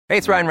Hey,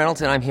 it's Ryan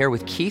Reynolds, and I'm here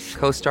with Keith,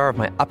 co-star of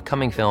my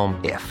upcoming film,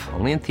 If,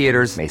 only in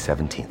theaters May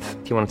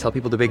 17th. Do you want to tell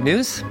people the big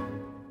news?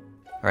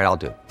 All right, I'll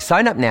do it.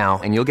 Sign up now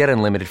and you'll get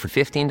unlimited for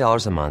 $15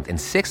 a month and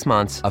 6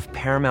 months of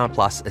Paramount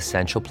Plus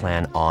Essential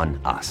Plan on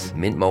us.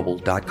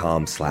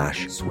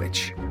 MintMobile.com/switch.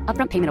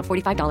 Upfront payment of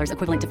 $45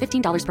 equivalent to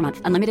 $15 per month.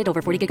 Unlimited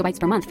over 40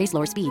 gigabytes per month. Face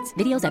lower speeds.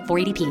 Videos at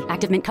 480p.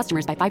 Active Mint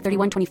customers by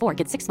 531.24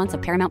 get 6 months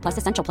of Paramount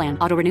Plus Essential Plan.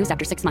 Auto renews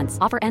after 6 months.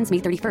 Offer ends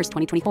May 31st,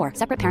 2024.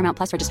 Separate Paramount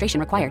Plus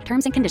registration required.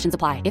 Terms and conditions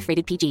apply if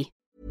rated PG.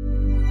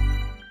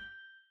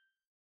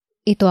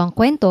 Ito ang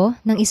kwento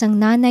ng isang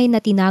nanay na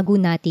tinago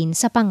natin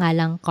sa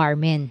pangalang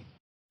Carmen.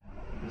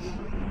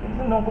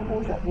 Tinanong ko po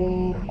siya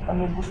kung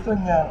ano gusto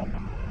niya.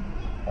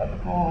 Sabi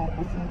ko,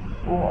 gusto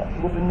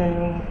niya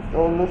yung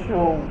solo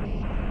show.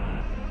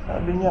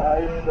 Sabi niya,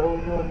 ayaw niya daw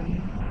yun.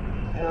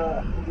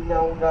 Kaya hindi niya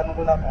ako gano'n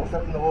ko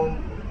nakausap noon.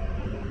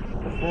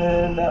 Kasi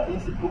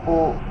naisip ko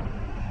po,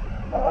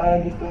 baka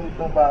gusto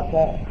nitong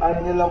bata.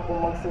 Ayaw niya lang po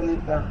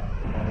magsalita.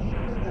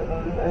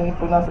 Ayun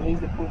po nasa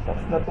isip ko.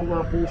 Tapos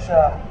natuwa po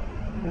siya.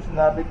 Yung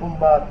sinabi kong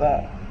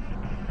bata.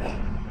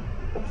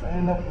 Tapos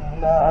ayun na po,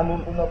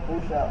 naano ko na po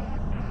siya.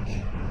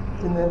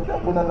 Sinenda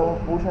ko na naman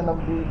po siya ng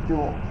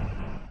video.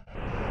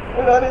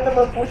 Wala rin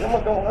naman po siya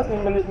magawa kasi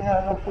maliit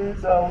nga lang po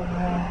yung sahod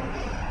niya.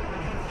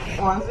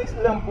 1.6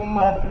 lang po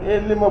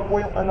monthly. 5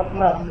 po yung anak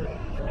namin.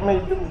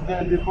 May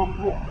dede po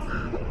po.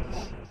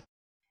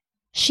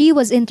 She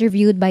was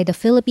interviewed by the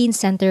Philippine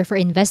Center for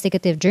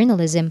Investigative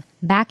Journalism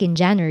back in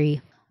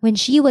January when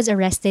she was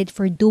arrested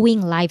for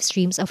doing live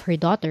streams of her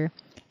daughter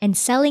and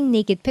selling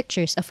naked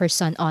pictures of her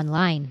son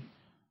online.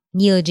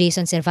 Neil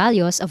Jason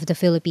Cervallos of the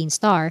Philippine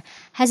Star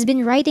has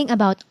been writing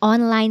about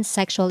online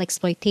sexual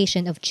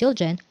exploitation of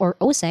children, or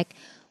OSEC,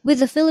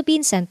 with the Philippine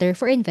Center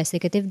for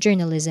Investigative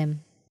Journalism.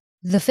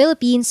 The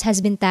Philippines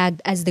has been tagged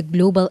as the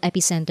global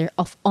epicenter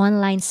of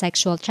online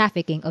sexual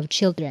trafficking of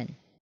children.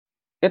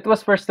 It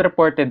was first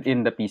reported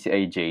in the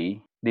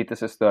PCIJ, dito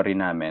sa story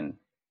namin.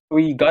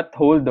 We got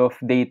hold of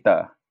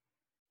data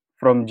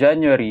from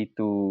January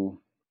to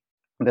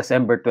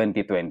December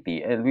 2020,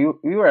 and we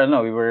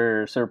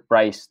were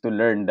surprised to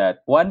learn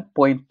that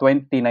 1.29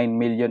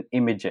 million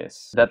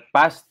images that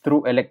passed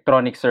through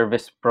electronic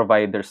service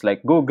providers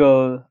like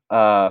Google,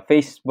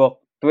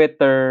 Facebook,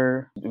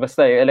 Twitter,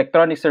 basta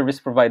electronic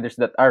service providers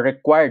that are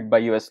required by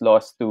US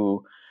laws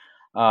to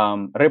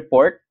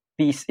report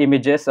these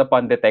images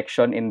upon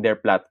detection in their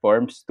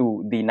platforms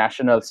to the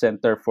National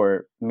Center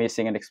for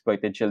Missing and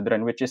Exploited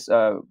Children, which is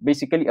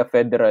basically a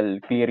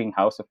federal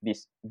clearinghouse of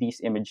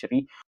these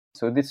imagery.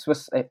 So this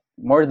was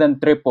more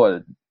than triple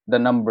the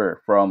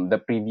number from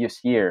the previous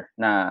year,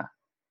 na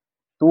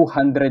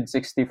 264%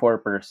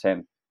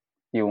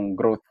 yung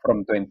growth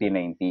from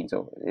 2019.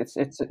 So it's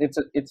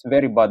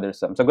very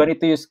bothersome. So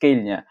ganito yung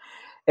scale niya.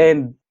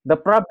 And the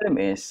problem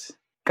is,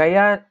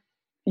 kaya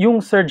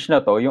yung surge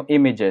na to, yung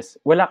images,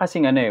 wala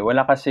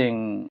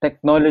kasing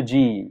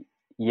technology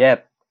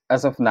yet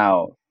as of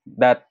now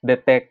that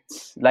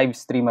detects live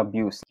stream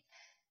abuse.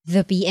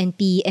 The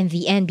PNP and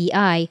the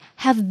NBI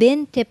have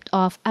been tipped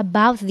off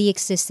about the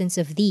existence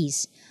of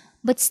these,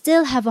 but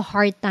still have a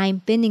hard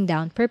time pinning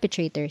down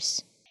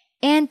perpetrators.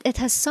 And it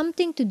has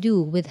something to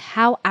do with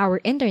how our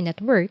internet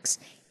works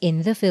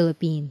in the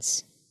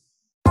Philippines.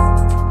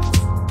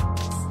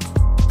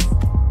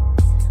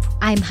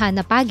 I'm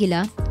Hannah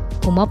Pagila,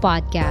 Kuma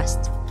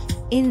Podcast.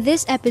 In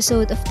this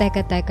episode of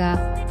Teka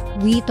Teka,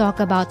 we talk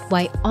about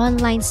why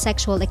online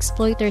sexual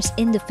exploiters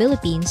in the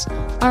Philippines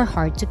are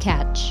hard to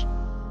catch.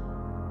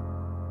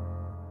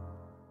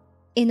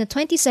 In a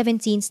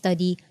 2017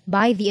 study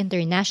by the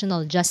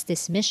International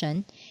Justice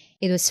Mission,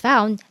 it was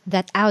found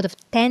that out of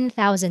 10,000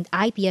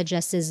 IP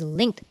addresses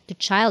linked to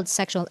child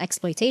sexual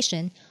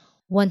exploitation,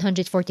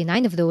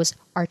 149 of those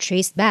are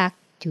traced back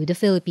to the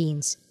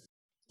Philippines.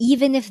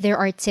 Even if there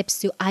are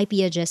tips to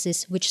IP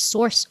addresses which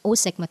source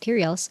OSEC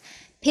materials,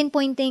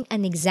 pinpointing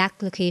an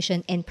exact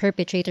location and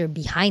perpetrator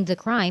behind the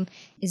crime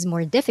is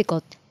more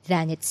difficult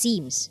than it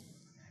seems.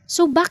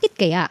 So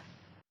bakit kaya?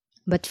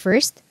 But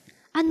first,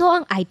 ano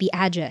ang IP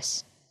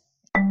address?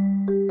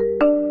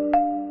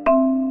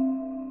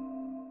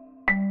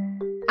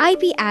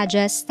 IP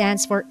address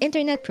stands for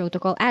Internet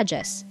Protocol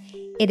Address.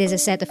 It is a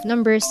set of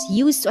numbers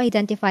used to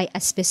identify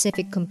a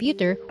specific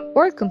computer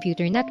or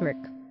computer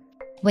network.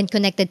 When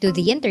connected to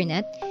the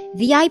internet,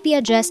 the IP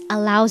address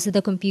allows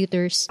the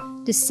computers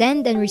to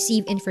send and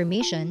receive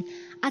information,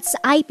 at sa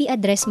IP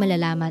address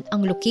malalaman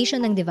ang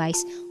location ng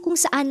device kung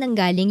saan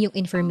nanggaling yung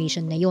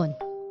information na yon.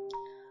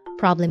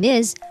 Problem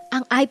is,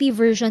 ang IP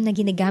version na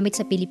ginagamit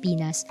sa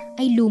Pilipinas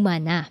ay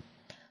luma na.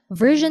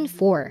 Version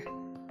 4.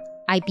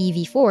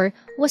 IPv4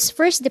 was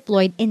first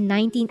deployed in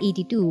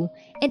 1982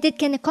 and it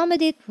can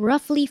accommodate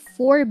roughly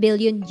 4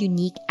 billion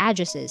unique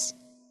addresses.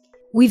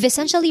 We've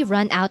essentially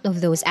run out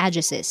of those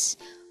addresses,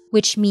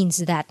 which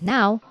means that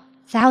now,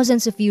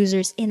 thousands of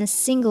users in a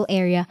single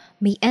area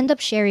may end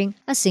up sharing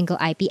a single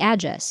IP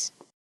address.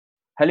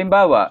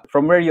 Halimbawa,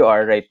 from where you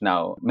are right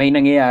now, may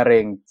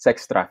nangyayaring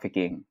sex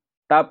trafficking.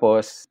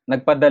 Tapos,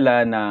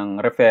 nagpadala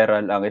ng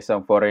referral ang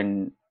isang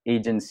foreign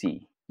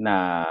agency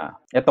na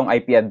itong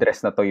IP address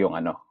na to yung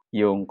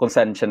yung kung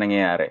saan siya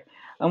nangyayari.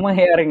 Ang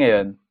mangyayari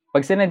ngayon,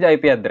 pag sinend yung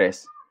IP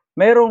address,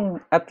 merong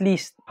at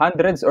least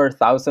hundreds or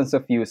thousands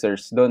of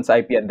users doon sa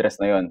IP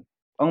address na yon.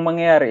 Ang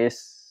mangyayari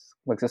is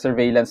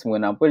magsa-surveillance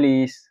muna ang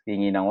police,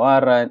 hingi ng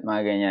warrant,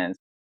 mga ganyan.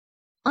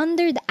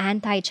 Under the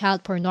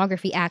Anti-Child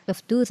Pornography Act of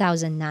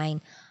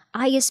 2009,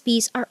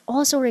 ISPs are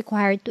also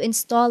required to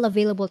install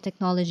available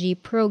technology,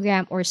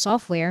 program, or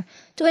software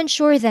to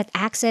ensure that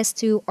access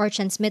to or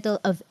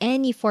transmittal of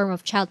any form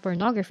of child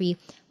pornography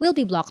will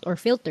be blocked or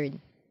filtered.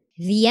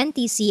 The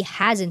NTC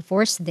has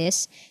enforced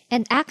this,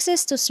 and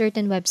access to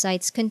certain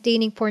websites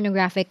containing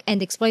pornographic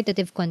and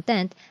exploitative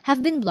content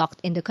have been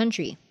blocked in the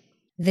country.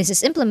 This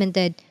is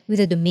implemented with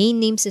a domain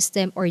name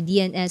system or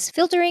DNS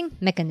filtering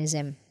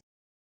mechanism.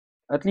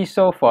 At least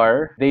so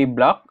far, they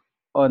block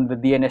on the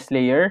DNS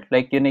layer.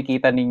 Like yun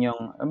nakita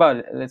ninyong,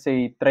 let's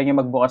say, try nyo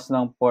magbukas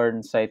ng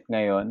porn site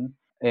ngayon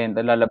and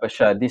lalabas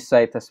siya, this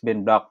site has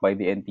been blocked by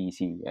the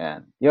NTC.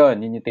 Yan.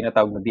 Yun yung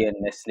tinatawag na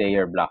DNS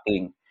layer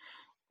blocking.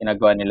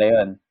 Ginagawa nila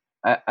yun.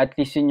 At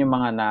least yun yung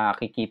mga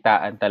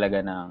nakikitaan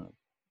talaga ng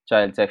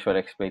child sexual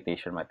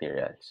exploitation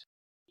materials.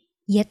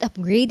 Yet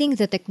upgrading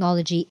the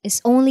technology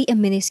is only a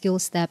minuscule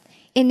step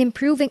in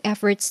improving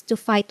efforts to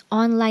fight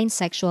online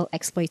sexual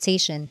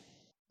exploitation.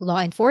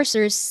 Law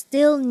enforcers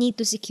still need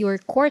to secure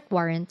court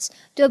warrants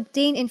to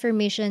obtain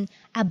information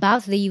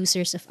about the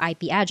users of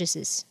IP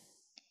addresses.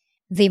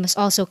 They must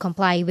also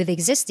comply with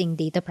existing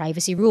data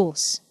privacy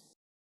rules.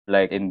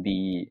 Like in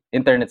the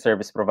internet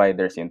service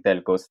providers, in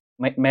telcos,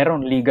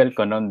 merong legal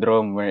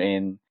conundrum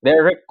wherein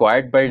they're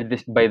required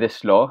by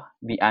this law,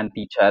 the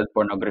Anti-Child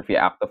Pornography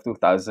Act of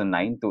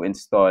 2009, to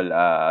install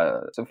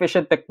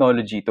sufficient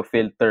technology to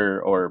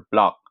filter or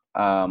block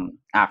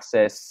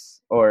access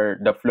or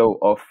the flow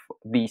of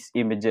these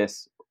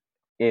images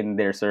in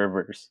their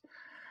servers.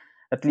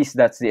 At least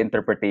that's the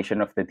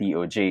interpretation of the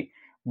DOJ.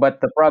 But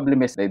the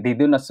problem is that they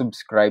do not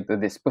subscribe to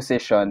this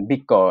position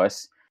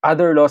because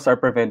other laws are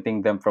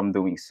preventing them from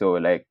doing so.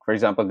 Like, for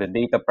example, the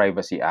Data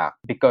Privacy Act.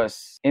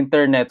 Because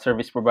internet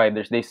service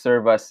providers, they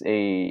serve as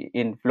a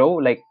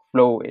flow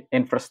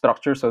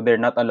infrastructure, so they're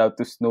not allowed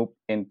to snoop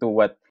into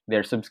what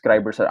their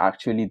subscribers are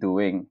actually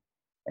doing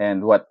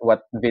and what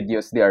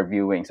videos they are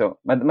viewing. So,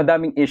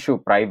 madaming issue,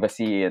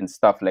 privacy and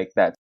stuff like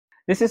that.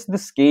 This is the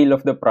scale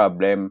of the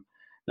problem.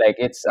 Like,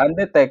 it's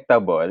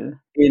undetectable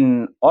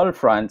in all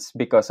fronts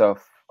because of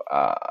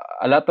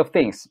a lot of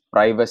things,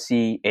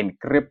 privacy,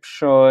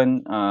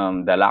 encryption,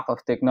 the lack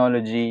of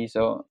technology.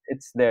 So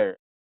it's there.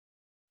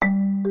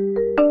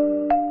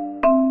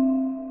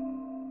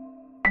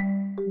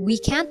 We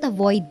can't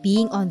avoid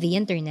being on the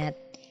internet,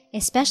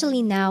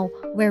 especially now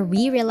where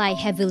we rely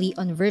heavily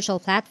on virtual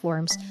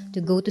platforms to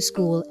go to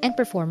school and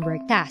perform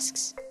work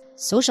tasks.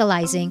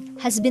 Socializing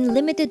has been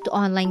limited to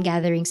online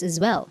gatherings as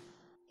well.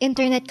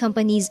 Internet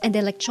companies and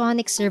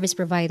electronic service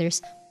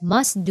providers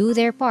must do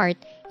their part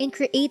in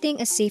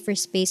creating a safer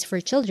space for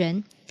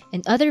children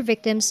and other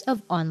victims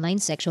of online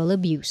sexual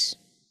abuse.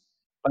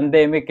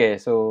 Pandemic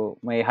so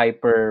may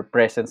hyper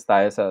presence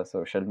tayo sa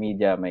social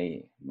media,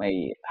 may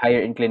higher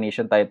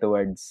inclination tayo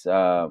towards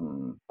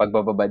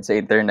pagbababad sa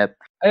internet.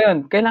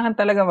 Ayun, kailangan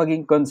talaga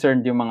maging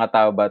concerned yung mga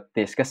tao about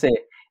this kasi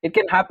it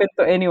can happen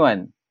to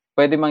anyone.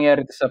 Pwede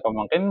mangyari ito sa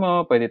pamangkin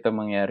mo, pwede ito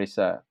mangyari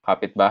sa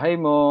kapitbahay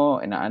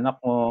mo,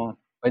 inaanak mo.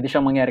 Pwede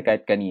siyang mangyari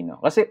kahit kanino.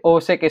 Kasi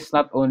OSEC is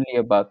not only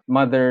about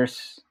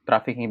mothers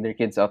trafficking their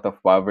kids out of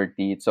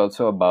poverty. It's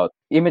also about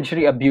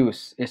imagery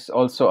abuse. It's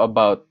also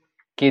about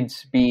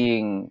kids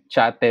being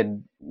chatted.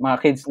 Mga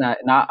kids na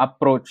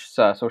na-approach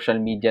sa social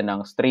media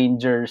ng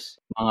strangers.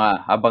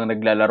 Mga habang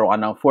naglalaro ka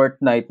ng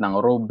Fortnite, ng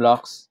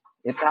Roblox.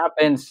 It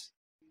happens.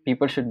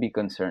 People should be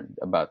concerned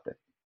about it.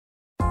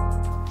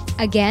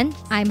 Again,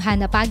 I'm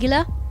Hannah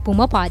Pagila,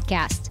 Puma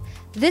Podcast.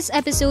 This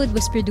episode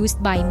was produced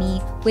by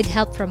me with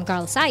help from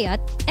Carl Sayat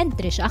and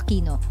Trisha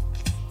Aquino.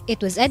 It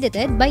was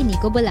edited by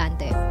Nico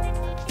Bolante.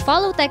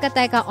 Follow Teka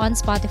Teka on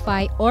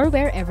Spotify or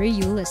wherever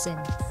you listen.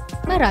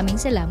 Maraming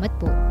salamat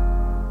po.